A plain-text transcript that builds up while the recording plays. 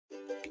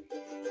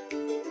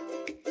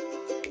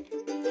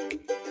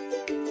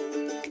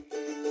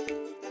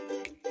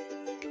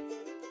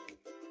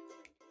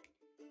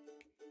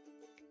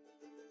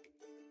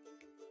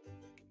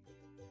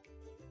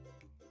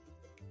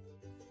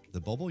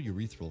The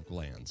bulbourethral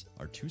glands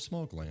are two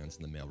small glands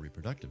in the male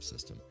reproductive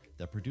system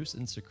that produce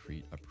and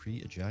secrete a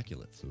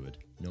pre-ejaculate fluid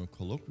known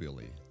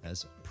colloquially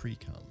as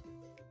pre-cum.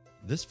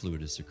 This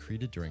fluid is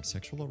secreted during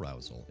sexual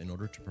arousal in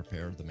order to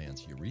prepare the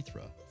man's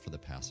urethra for the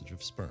passage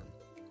of sperm.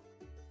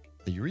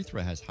 The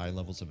urethra has high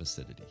levels of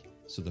acidity,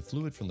 so the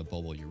fluid from the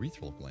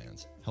bulbourethral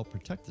glands help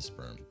protect the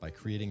sperm by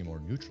creating a more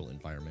neutral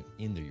environment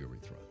in the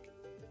urethra.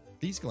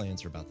 These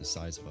glands are about the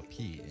size of a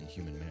pea in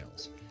human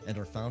males and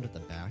are found at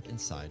the back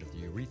and side of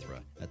the urethra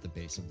at the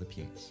base of the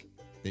penis.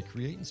 They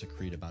create and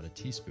secrete about a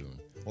teaspoon,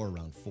 or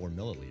around 4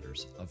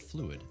 milliliters, of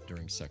fluid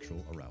during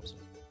sexual arousal.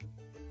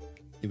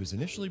 It was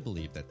initially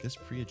believed that this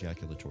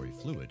pre-ejaculatory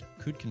fluid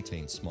could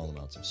contain small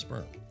amounts of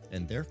sperm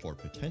and therefore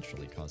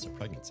potentially cause a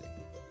pregnancy.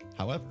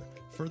 However,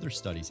 further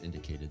studies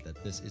indicated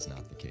that this is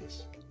not the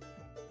case.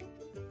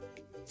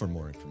 For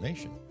more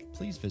information,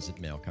 please visit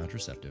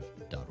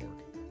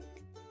malecontraceptive.org.